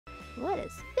What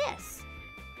is this?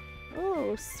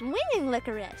 Oh, swinging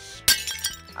licorice.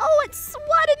 Oh, it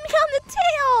swatted me on the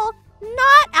tail!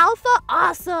 Not Alpha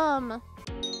Awesome!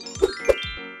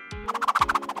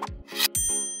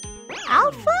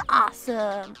 Alpha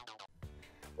Awesome!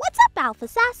 What's up, Alpha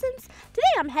Assassins? Today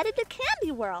I'm headed to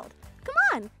Candy World. Come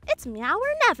on, it's meow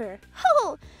or never.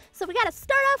 Oh, so we gotta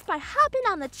start off by hopping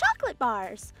on the chocolate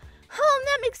bars. Oh,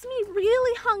 that makes me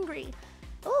really hungry.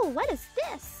 Oh, what is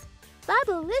this?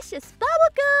 Bubblicious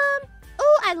bubblegum.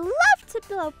 Oh, I love to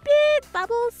blow big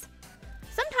bubbles.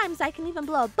 Sometimes I can even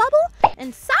blow a bubble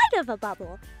inside of a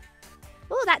bubble.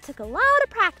 Oh, that took a lot of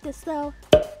practice though.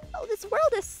 Oh, this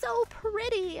world is so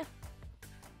pretty.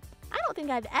 I don't think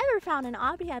I've ever found an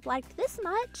obby I've liked this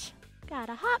much.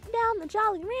 Gotta hop down the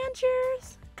Jolly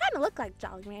Ranchers. Kinda look like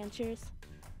Jolly Ranchers.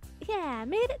 Yeah, I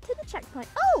made it to the checkpoint.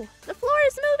 Oh, the floor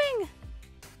is moving.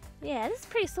 Yeah, this is a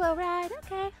pretty slow ride.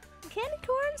 Okay, candy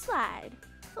corn slide.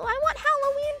 Oh, I want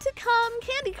Halloween to come.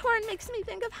 Candy corn makes me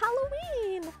think of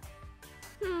Halloween.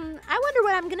 I wonder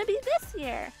what I'm gonna be this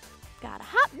year. Gotta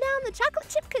hop down the chocolate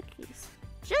chip cookies.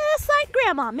 Just like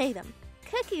Grandma made them.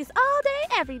 Cookies all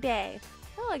day, every day.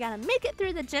 Oh, I gotta make it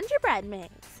through the gingerbread maze.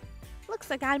 Looks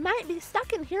like I might be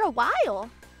stuck in here a while.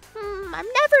 I'm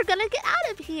never gonna get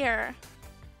out of here.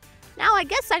 Now I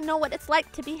guess I know what it's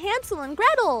like to be Hansel and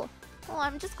Gretel. Oh,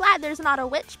 I'm just glad there's not a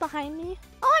witch behind me.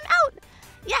 Oh, I'm out!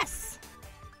 Yes!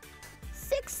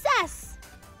 Success!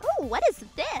 Oh, what is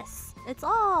this? It's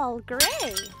all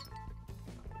gray.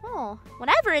 Oh,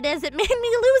 whatever it is, it made me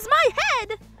lose my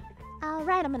head!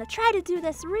 Alright, I'm gonna try to do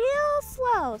this real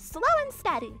slow and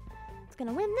steady. It's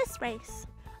gonna win this race.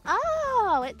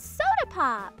 Oh, it's soda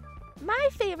pop. My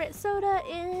favorite soda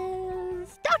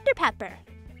is Dr. Pepper.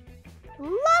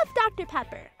 Love Dr.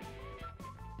 Pepper.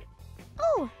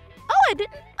 Oh,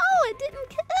 it didn't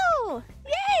kill.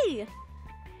 Yay!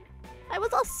 I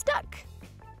was all stuck.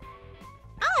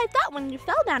 Oh, I thought when you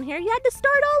fell down here, you had to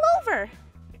start all over.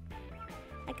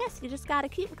 I guess you just gotta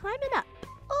keep climbing up.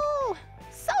 Oh,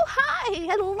 so high.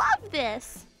 I love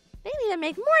this. They need to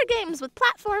make more games with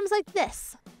platforms like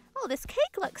this. Oh, this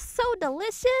cake looks so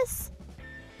delicious.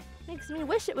 Makes me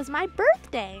wish it was my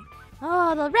birthday.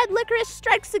 Oh, the red licorice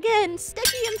strikes again,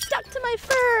 sticky and stuck to my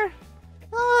fur.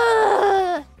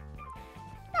 Ugh.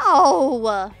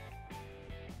 No.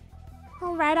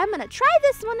 All right, I'm gonna try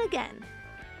this one again.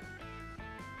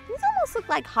 These almost look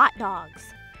like hot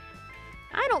dogs.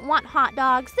 I don't want hot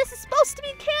dogs. This is supposed to be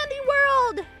Candy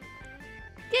World.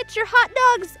 Get your hot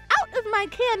dogs out of my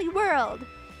Candy World.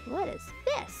 What is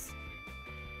this?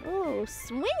 Oh,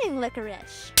 swinging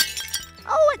licorice.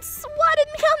 Oh, it swatted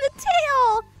me on the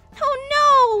tail.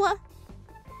 Oh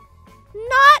no.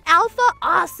 Not Alpha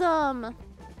Awesome.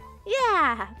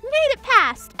 Yeah, made it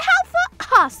past.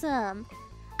 Alpha Awesome.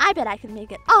 I bet I can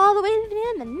make it all the way to the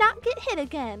end and not get hit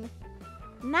again.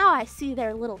 Now I see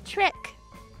their little trick.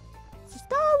 It's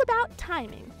just all about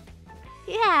timing.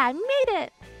 Yeah, I made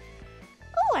it.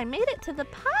 Oh, I made it to the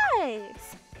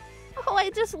pies. Oh,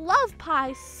 I just love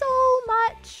pie so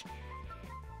much.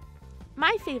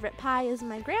 My favorite pie is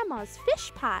my grandma's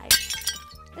fish pie.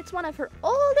 It's one of her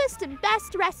oldest and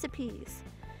best recipes.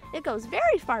 It goes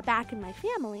very far back in my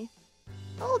family.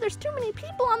 Oh, there's too many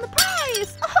people on the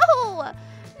pies. Oh,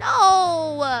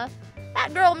 no.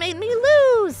 That girl made me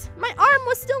lose. My arm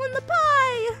was still in the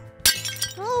pie.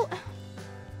 Oh,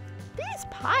 these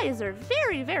pies are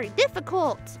very, very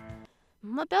difficult.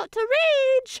 I'm about to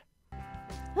rage.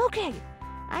 Okay,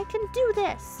 I can do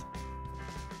this.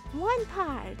 1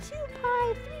 pie, 2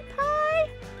 pie, 3 pie,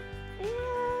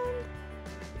 and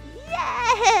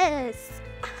yes!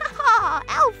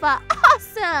 Alpha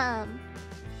Awesome!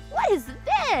 What is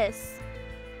this?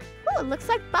 Oh, it looks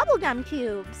like bubblegum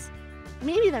cubes.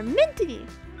 Maybe they're minty.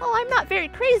 Oh, I'm not very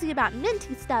crazy about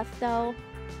minty stuff, though.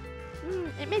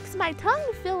 It makes my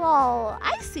tongue feel all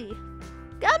icy.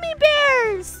 Gummy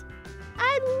bears!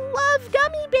 I love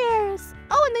gummy bears.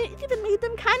 Oh, and they even made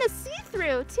them kind of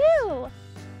see-through, too.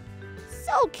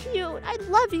 So cute. I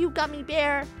love you, gummy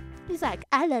bear. He's like,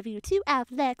 I love you too,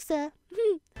 Lexa.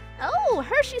 Oh,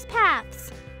 Hershey's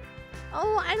Paths.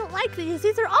 Oh, I don't like these.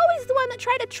 These are always the one that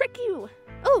try to trick you.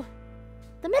 Oh,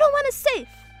 the middle one is safe.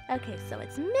 Okay, so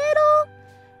it's middle.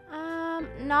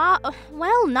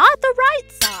 Not the right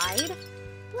side.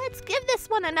 Let's give this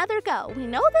one another go. We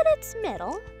know that it's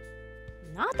middle.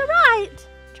 Not the right.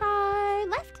 Try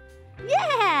left.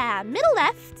 Yeah, middle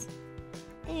left.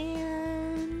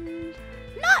 And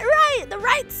not right. The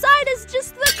right side is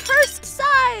just the cursed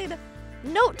side.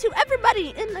 Note to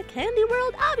everybody in the Candy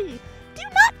World obby. Do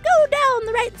not go down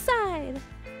the right side.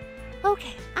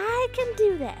 Okay, I can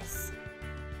do this.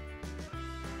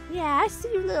 Yeah, I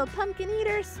see you little pumpkin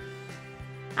eaters.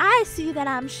 I see that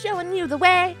I'm showing you the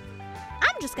way.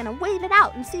 I'm just gonna wait it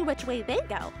out and see which way they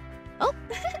go. Oh,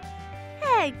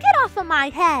 hey, get off of my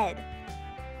head.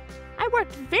 I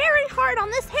worked very hard on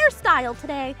this hairstyle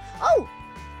today. Oh,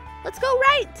 let's go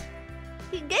right.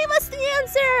 He gave us the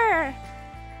answer.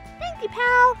 Thank you,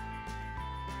 pal.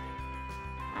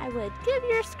 I would give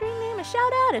your screen name a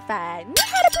shout out if I knew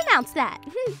how to pronounce that.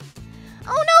 Oh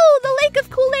no, the lake of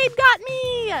Kool-Aid got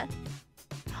me.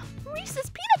 Reese's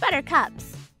peanut butter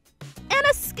cups. And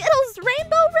a Skittles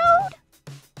Rainbow Road?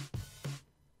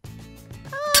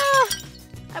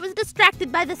 I was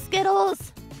distracted by the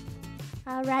Skittles.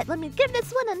 All right, let me give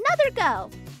this one another go.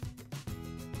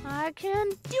 I can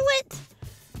do it.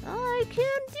 I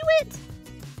can do it.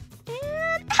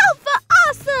 And Alpha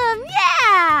Awesome,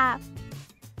 yeah!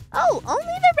 Oh, only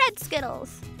the red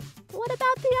Skittles. What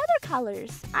about the other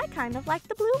colors? I kind of like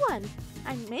the blue one.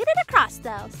 I made it across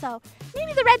though, so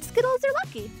maybe the red Skittles are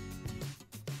lucky.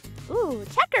 Ooh,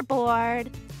 checkerboard.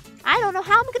 I don't know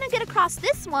how I'm gonna get across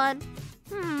this one.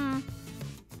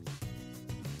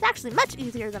 It's actually much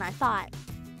easier than I thought.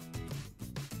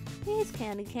 These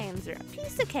candy canes are a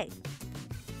piece of cake.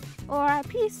 Or a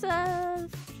piece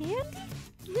of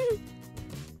candy?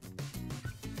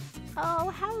 Oh,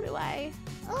 how do I?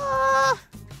 Oh,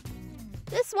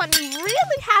 this one you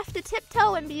really have to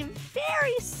tiptoe and be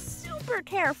very super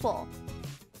careful.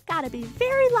 Gotta be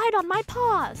very light on my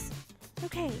paws.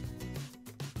 Okay.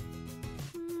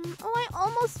 Oh, I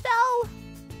almost fell.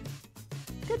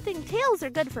 Good thing tails are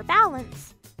good for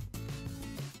balance.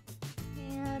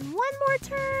 And one more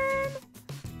turn.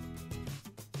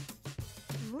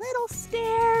 Little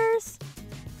stairs.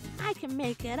 I can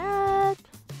make it up.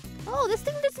 Oh, this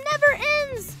thing just never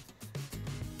ends.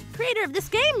 Creator of this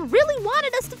game really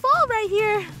wanted us to fall right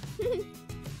here.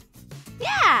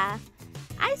 Yeah,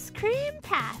 ice cream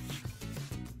path.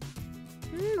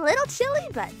 Little chilly,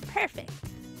 but perfect.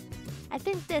 I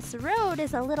think this road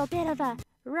is a little bit of a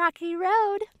rocky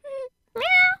road.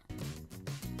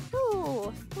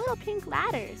 Ooh, little pink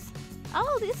ladders.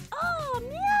 Oh,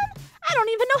 man, I don't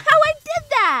even know how I did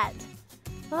that.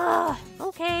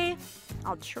 Okay,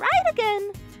 I'll try it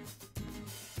again.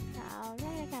 All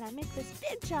right, I gotta make this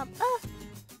big jump.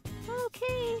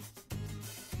 Okay.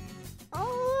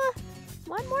 Oh,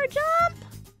 one more jump.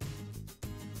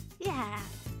 Yeah,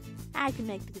 I can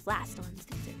make these last ones.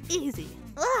 These are easy.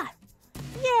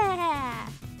 Yeah.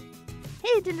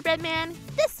 Hey, Gingerbread Man,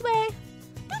 this way.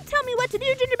 Don't tell me what to do,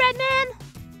 Gingerbread Man.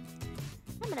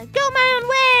 I'm gonna go my own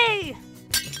way.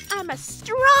 I'm a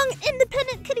strong,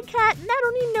 independent kitty cat, and I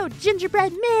don't need no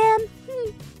Gingerbread Man.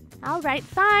 All right,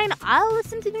 fine. I'll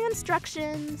listen to the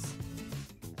instructions.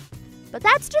 But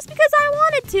that's just because I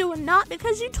wanted to and not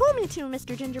because you told me to,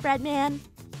 Mr. Gingerbread Man.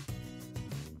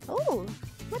 Oh,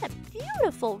 what a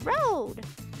beautiful road.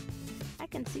 I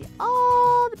can see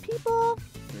all the people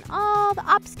and all the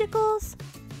obstacles.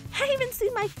 I even see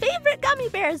my favorite gummy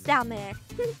bears down there.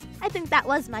 I think that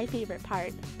was my favorite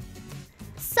part.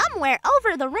 Somewhere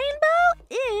over the rainbow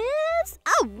is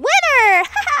a winner!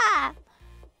 Ha!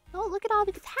 Oh, look at all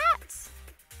these hats.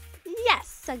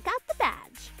 Yes, I got the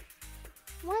badge.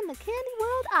 Won the Candy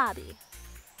World Obby.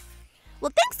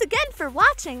 Well, thanks again for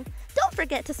watching. Don't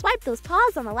forget to swipe those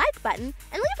paws on the like button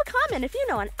and leave a comment if you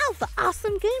know an Alpha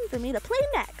Awesome game for me to play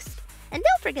next. And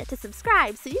don't forget to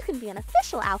subscribe so you can be an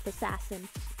official Alpha Assassin.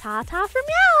 Ta-ta for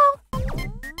meow!